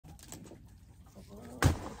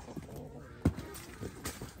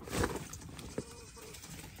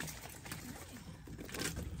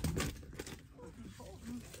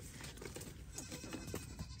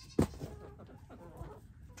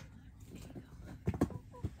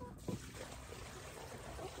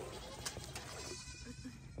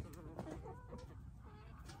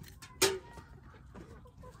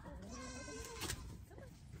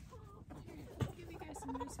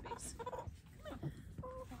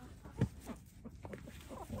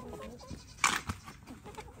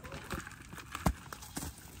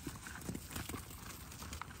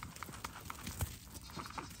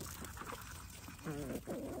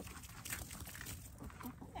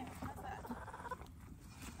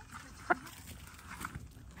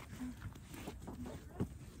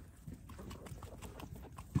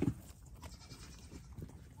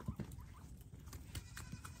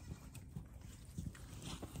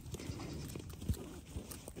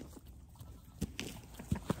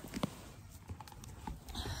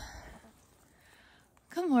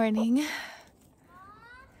morning.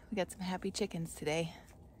 We got some happy chickens today.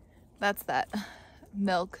 That's that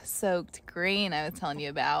milk-soaked grain I was telling you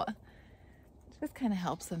about. Just kind of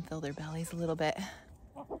helps them fill their bellies a little bit.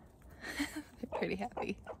 They're pretty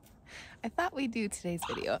happy. I thought we'd do today's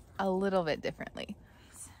video a little bit differently.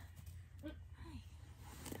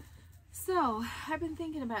 So, I've been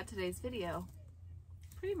thinking about today's video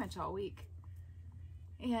pretty much all week.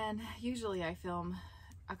 And usually I film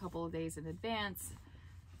a couple of days in advance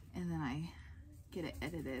and then I get it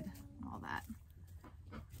edited and all that.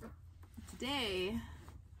 Today,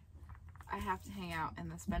 I have to hang out in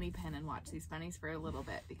this bunny pen and watch these bunnies for a little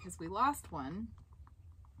bit because we lost one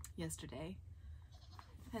yesterday.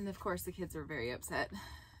 And of course the kids were very upset.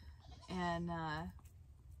 And I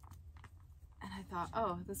thought,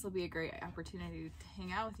 oh, this will be a great opportunity to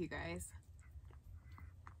hang out with you guys.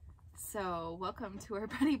 So welcome to our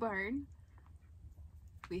bunny barn.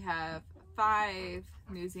 We have 5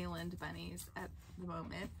 New Zealand bunnies at the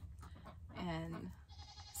moment. And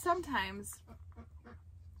sometimes,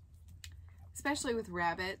 especially with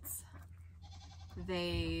rabbits,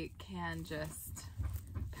 they can just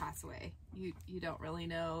pass away. You don't really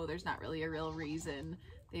know. There's not really a real reason.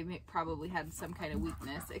 They probably had some kind of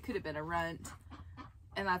weakness. It could have been a runt,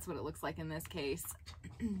 and that's what it looks like in this case.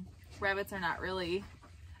 Rabbits are not really,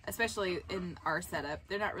 especially in our setup,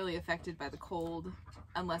 they're not really affected by the cold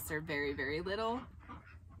unless they're very, very little.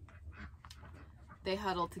 They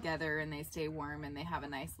huddle together and they stay warm, and they have a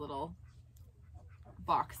nice little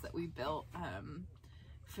box that we built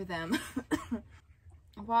for them.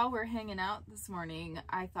 While we're hanging out this morning,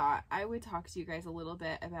 I thought I would talk to you guys a little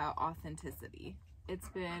bit about authenticity. It's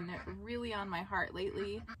been really on my heart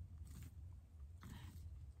lately.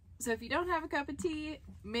 So if you don't have a cup of tea,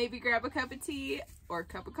 maybe grab a cup of tea or a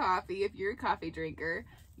cup of coffee if you're a coffee drinker.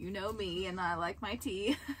 You know me, and I like my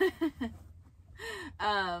tea.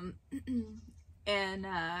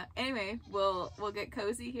 Anyway, we'll get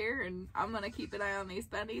cozy here, and I'm gonna keep an eye on these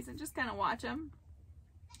bunnies and just kind of watch them.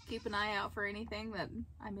 Keep an eye out for anything that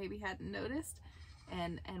I maybe hadn't noticed,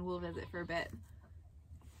 and we'll visit for a bit.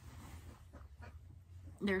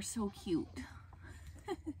 They're so cute.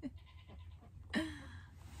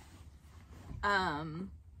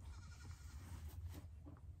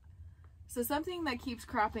 So something that keeps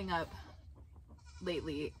cropping up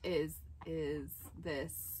lately is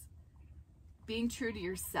this being true to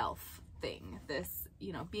yourself thing. This,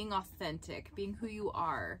 you know, being authentic, being who you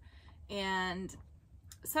are. And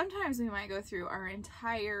sometimes we might go through our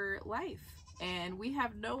entire life and we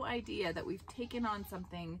have no idea that we've taken on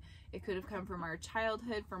something. It could have come from our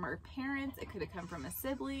childhood, from our parents, it could have come from a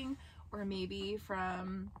sibling, or maybe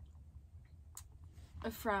from a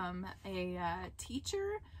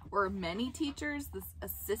teacher or many teachers, a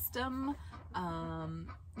system.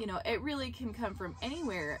 You know, it really can come from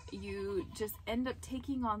anywhere. You just end up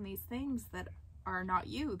taking on these things that are not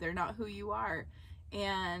you. They're not who you are.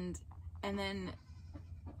 And then,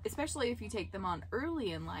 especially if you take them on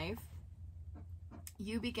early in life,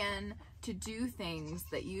 you begin to do things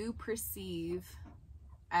that you perceive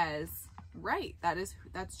as right.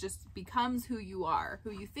 That's just becomes who you are,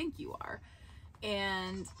 who you think you are.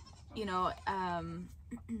 And, you know,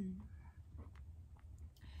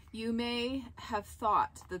 you may have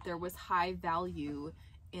thought that there was high value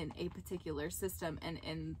in a particular system, and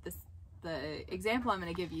in this, the example I'm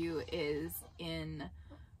going to give you is in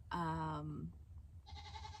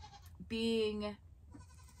being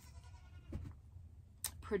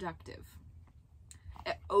productive,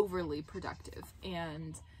 overly productive,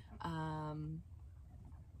 and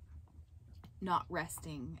not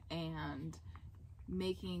resting, and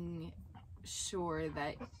making sure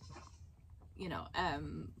that, you know,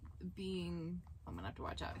 being, I'm gonna have to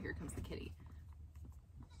watch out. Here comes the kitty.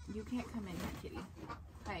 You can't come in here, kitty.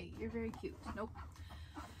 Hi, you're very cute. Nope.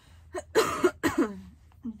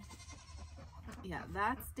 Yeah,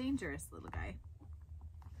 that's dangerous, little guy.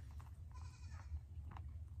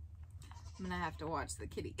 I'm gonna have to watch the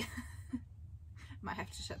kitty. Might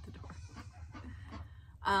have to shut the door.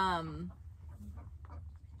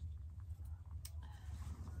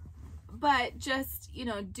 But just, you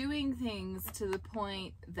know, doing things to the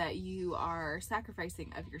point that you are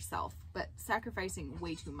sacrificing of yourself, but sacrificing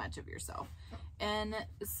way too much of yourself. And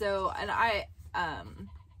so, and I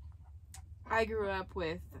grew up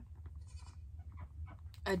with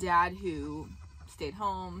a dad who stayed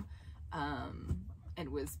home, and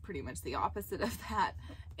was pretty much the opposite of that,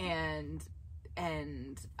 and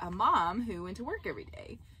a mom who went to work every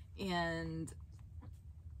day. And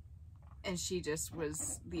and she just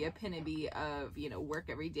was the epitome of, you know, work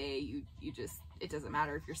every day. You just, it doesn't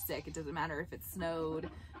matter if you're sick. It doesn't matter if it snowed.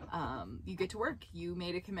 You get to work. You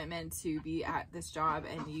made a commitment to be at this job,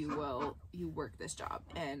 and you work this job.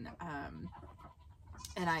 And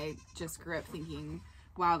I just grew up thinking,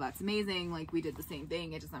 wow, that's amazing. Like, we did the same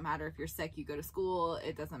thing. It doesn't matter if you're sick, you go to school.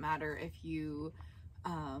 It doesn't matter if you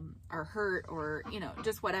are hurt, or, you know,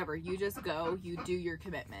 just whatever. You just go, you do your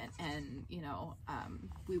commitment. And, you know,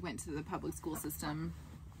 we went to the public school system,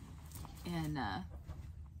 and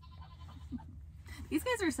these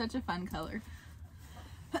guys are such a fun color.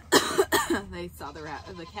 They saw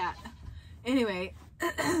the cat. Anyway,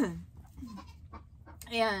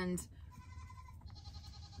 and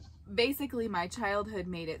basically my childhood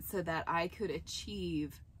made it so that I could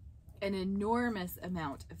achieve an enormous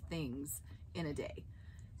amount of things in a day.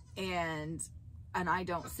 And I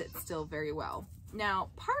don't sit still very well. Now,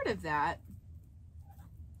 part of that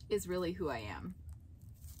is really who I am.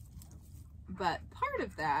 But part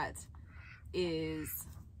of that is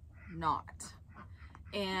not.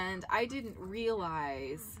 And I didn't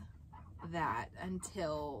realize that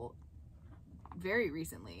until very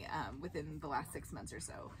recently, within the last 6 months or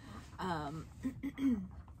so. Hi,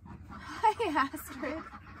 Astrid.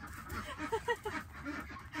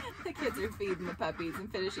 The kids are feeding the puppies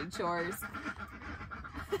and finishing chores.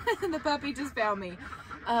 The puppy just found me.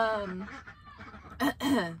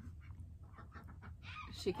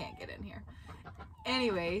 She can't get in here.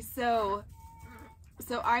 Anyway, so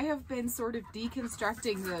I have been sort of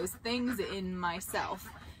deconstructing those things in myself.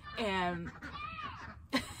 And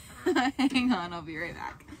hang on, I'll be right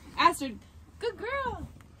back. Astrid, good girl.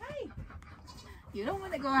 Hey, you don't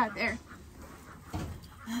want to go out there.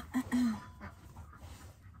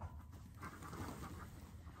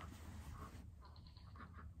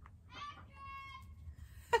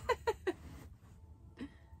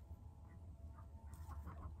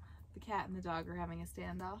 The cat and the dog are having a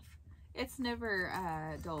standoff. It's never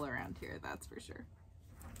dull around here, that's for sure.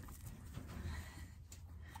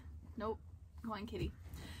 Nope. Go on, kitty.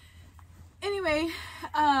 Anyway,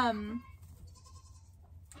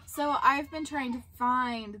 so I've been trying to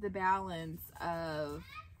find the balance of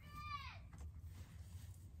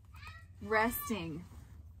resting.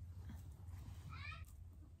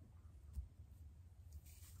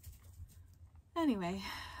 Anyway,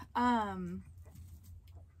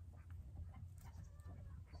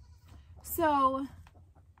 so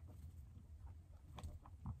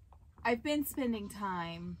I've been spending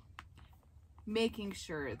time making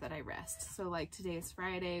sure that I rest. So like, today is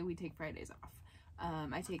Friday, we take Fridays off.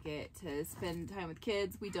 I take it to spend time with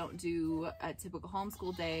kids. We don't do a typical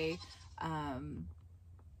homeschool day.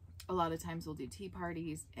 A lot of times we'll do tea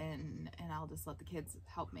parties, and I'll just let the kids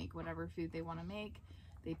help make whatever food they want to make.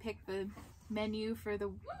 They pick the menu for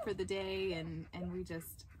the day, and we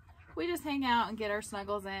just hang out and get our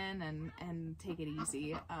snuggles in and take it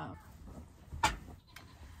easy.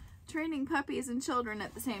 Training puppies and children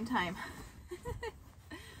at the same time.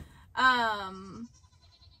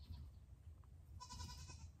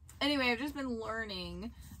 Anyway, I've just been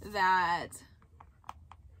learning that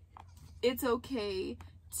it's okay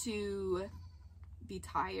to be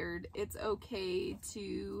tired. It's okay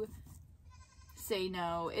to say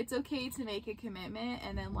no. It's okay to make a commitment,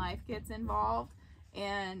 and then life gets involved,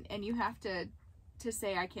 and you have to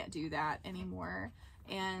say, I can't do that anymore.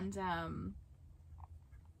 And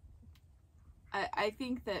I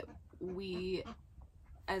think that we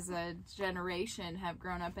as a generation have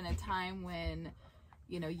grown up in a time when,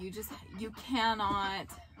 you know, you cannot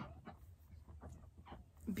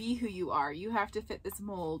be who you are. You have to fit this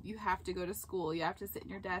mold. You have to go to school. You have to sit in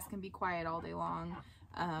your desk and be quiet all day long,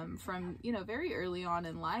 from, you know, very early on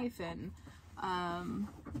in life. And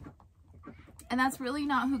that's really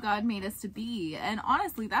not who God made us to be. And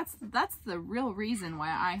honestly, that's the real reason why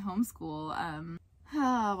I homeschool.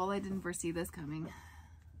 Oh, well, I didn't foresee this coming.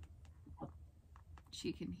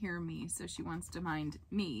 She can hear me, so she wants to mind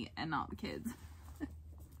me and not the kids.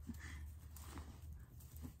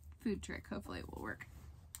 Food trick. Hopefully it will work.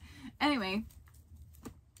 Anyway,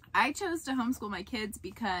 I chose to homeschool my kids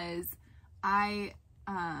because I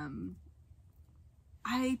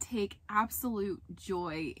take absolute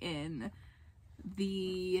joy in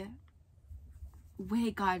the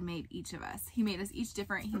way God made each of us. He made us each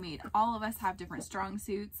different. He made all of us have different strong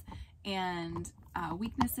suits and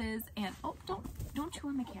weaknesses. And oh, don't chew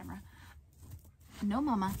on the camera. No,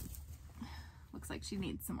 mama. Looks like she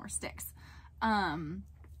needs some more sticks.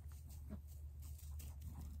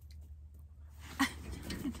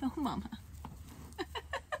 No, mama.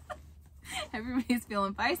 Everybody's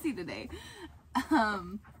feeling feisty today.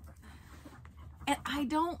 And I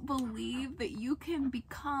don't believe that you can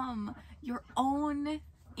become your own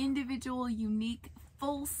individual, unique,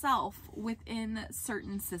 full self within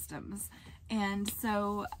certain systems. And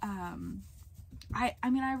so, I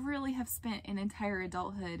mean, I really have spent an entire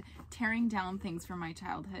adulthood tearing down things from my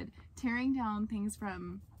childhood, tearing down things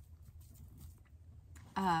from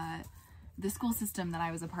the school system that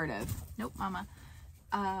I was a part of. Nope, mama.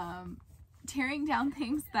 Tearing down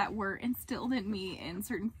things that were instilled in me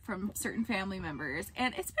from certain family members.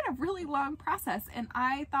 And it's been a really long process. And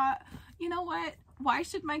I thought, you know what? Why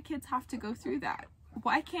should my kids have to go through that?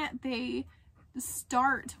 Why can't they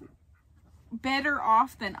start better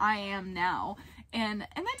off than I am now? And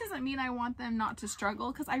that doesn't mean I want them not to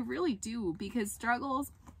struggle, because I really do, because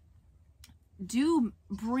struggles do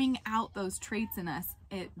bring out those traits in us.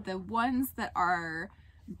 The ones that are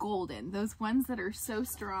golden, those ones that are so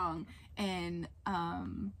strong, and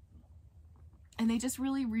they just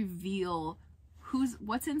really reveal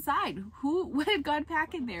what's inside, what did God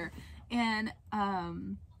pack in there. And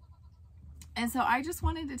so I just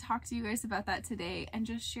wanted to talk to you guys about that today and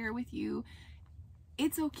just share with you,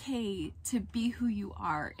 it's okay to be who you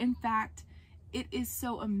are. In fact, it is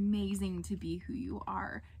so amazing to be who you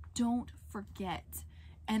are. Don't forget.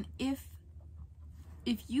 And if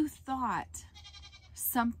you thought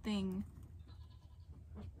something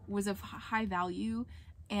was of high value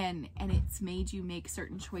and it's made you make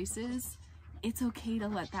certain choices, it's okay to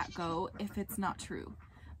let that go if it's not true.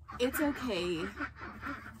 It's okay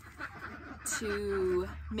to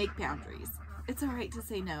make boundaries. It's all right to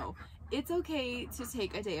say no. It's okay to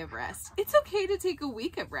take a day of rest. It's okay to take a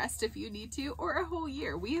week of rest if you need to, or a whole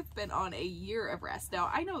year. We have been on a year of rest.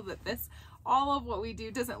 Now, I know that all of what we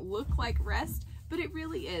do doesn't look like rest, but it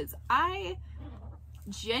really is. I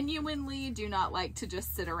genuinely do not like to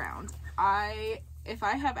just sit around. If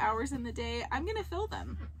I have hours in the day, I'm gonna fill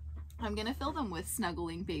them. I'm gonna fill them with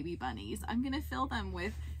snuggling baby bunnies. I'm gonna fill them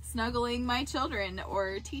with snuggling my children,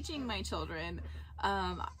 or teaching my children,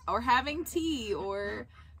 or having tea, or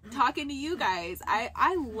talking to you guys. I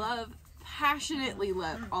passionately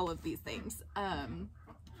love all of these things.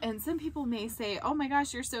 And some people may say, oh my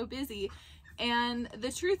gosh, you're so busy. And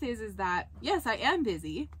the truth is that, yes, I am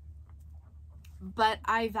busy, but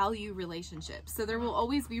I value relationships. So there will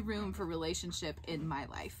always be room for relationship in my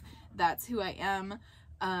life. That's who I am.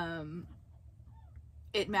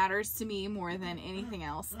 It matters to me more than anything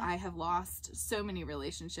else. I have lost so many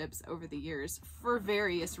relationships over the years for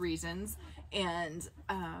various reasons. And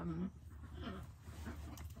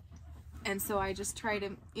so I just try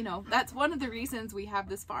to, that's one of the reasons we have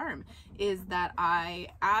this farm, is that I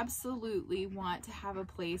absolutely want to have a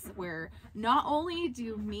place where not only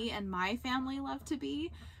do me and my family love to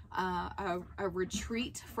be a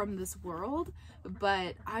retreat from this world,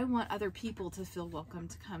 but I want other people to feel welcome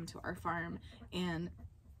to come to our farm. And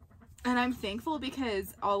I'm thankful,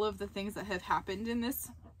 because all of the things that have happened in this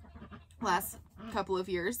last couple of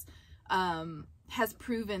years has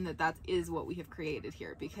proven that is what we have created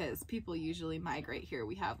here, because people usually migrate here.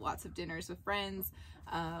 We have lots of dinners with friends.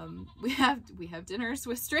 We have dinners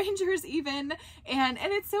with strangers even, and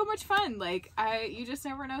it's so much fun. Like, you just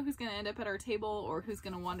never know who's gonna end up at our table or who's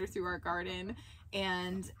gonna wander through our garden.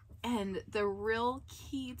 And the real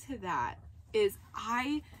key to that is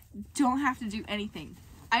I don't have to do anything.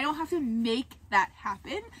 I don't have to make that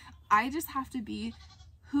happen. I just have to be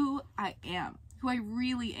who I am, who I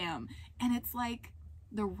really am. And it's like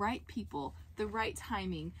the right people, the right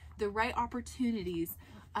timing, the right opportunities,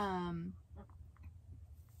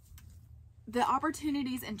 the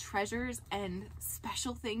opportunities and treasures and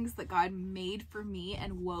special things that God made for me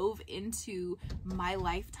and wove into my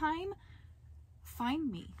lifetime find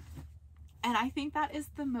me. And I think that is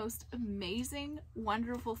the most amazing,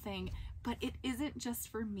 wonderful thing. But it isn't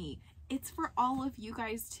just for me. It's for all of you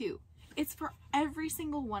guys too. It's for every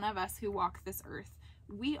single one of us who walk this earth.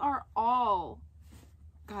 We are all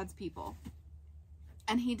God's people.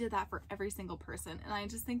 And He did that for every single person. And I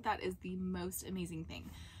just think that is the most amazing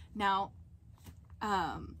thing. Now,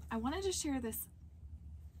 I wanted to share this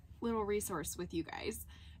little resource with you guys,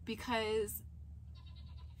 because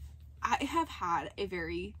I have had a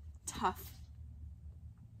very tough,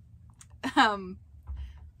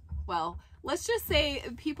 well, let's just say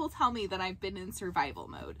people tell me that I've been in survival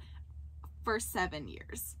mode for 7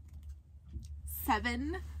 years.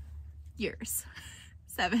 7 years.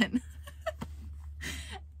 7.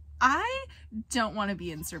 I don't want to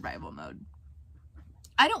be in survival mode.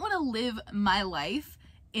 I don't want to live my life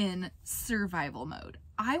in survival mode.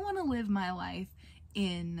 I want to live my life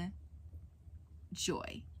in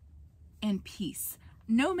joy and peace,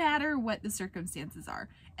 no matter what the circumstances are.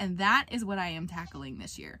 And that is what I am tackling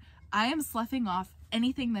this year. I am sloughing off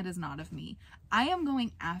anything that is not of me. I am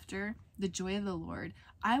going after the joy of the Lord.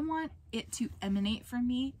 I want it to emanate from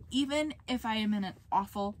me, even if I am in an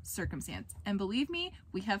awful circumstance. And believe me,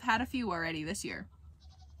 we have had a few already this year.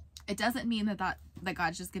 It doesn't mean that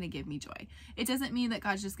God's just going to give me joy. It doesn't mean that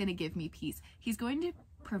God's just going to give me peace. He's going to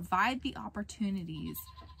provide the opportunities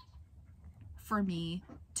for me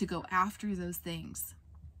to go after those things.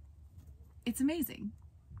 It's amazing.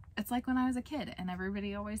 It's like when I was a kid and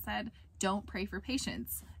everybody always said, don't pray for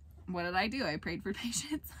patience. What did I do? I prayed for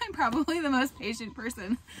patience. I'm probably the most patient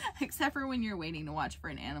person, except for when you're waiting to watch for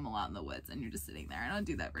an animal out in the woods and you're just sitting there. I don't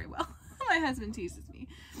do that very well. My husband teases me.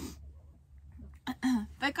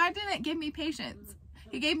 But God didn't give me patience.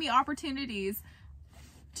 He gave me opportunities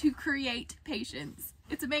to create patience.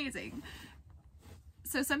 It's amazing.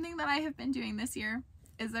 So something that I have been doing this year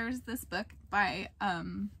is there's this book by,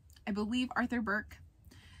 I believe, Arthur Burk.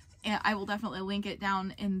 And I will definitely link it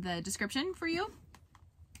down in the description for you.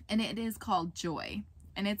 And it is called Joy.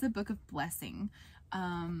 And it's a book of blessing.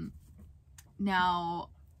 Now,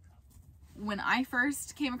 when I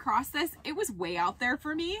first came across this, it was way out there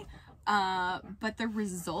for me. But the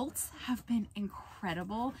results have been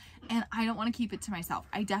incredible. And I don't want to keep it to myself.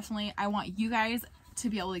 I want you guys to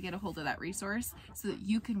be able to get a hold of that resource so that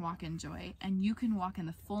you can walk in joy and you can walk in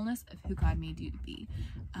the fullness of who God made you to be.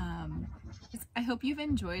 I hope you've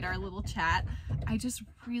enjoyed our little chat. I just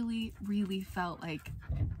really, really felt like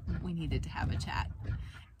we needed to have a chat.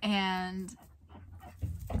 And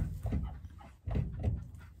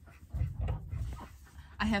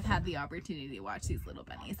I have had the opportunity to watch these little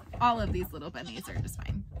bunnies. All of these little bunnies are just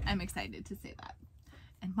fine. I'm excited to say that.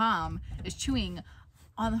 And Mom is chewing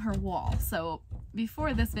on her wall. So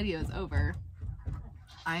before this video is over,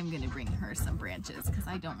 I'm going to bring her some branches because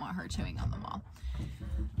I don't want her chewing on the wall.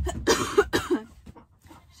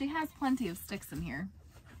 She has plenty of sticks in here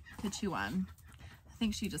to chew on. I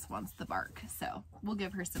think she just wants the bark. So we'll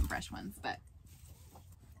give her some fresh ones. But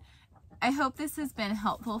I hope this has been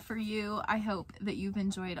helpful for you. I hope that you've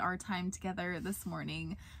enjoyed our time together this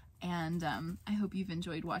morning. And I hope you've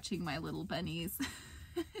enjoyed watching my little bunnies.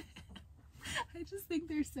 I just think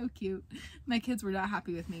they're so cute. My kids were not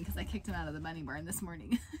happy with me because I kicked them out of the bunny barn this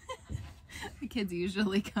morning. The kids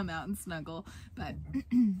usually come out and snuggle. But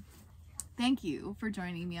thank you for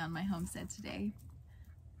joining me on my homestead today.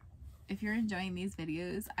 If you're enjoying these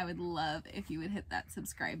videos, I would love if you would hit that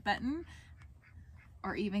subscribe button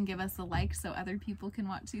or even give us a like so other people can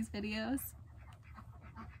watch these videos.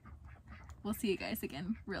 We'll see you guys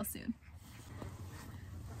again real soon.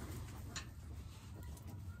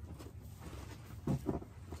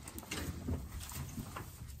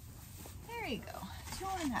 There you go. Chew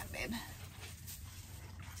on that, babe.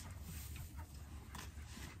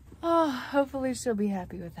 Oh, hopefully she'll be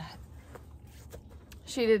happy with that.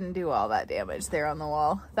 She didn't do all that damage there on the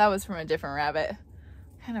wall. That was from a different rabbit.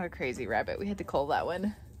 Kind of a crazy rabbit. We had to cull that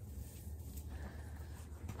one.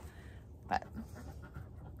 But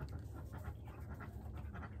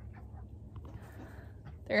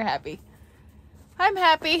they're happy. I'm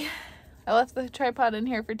happy. I left the tripod in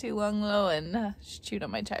here for too long though, and she chewed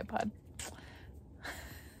on my tripod.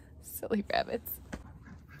 Silly rabbits.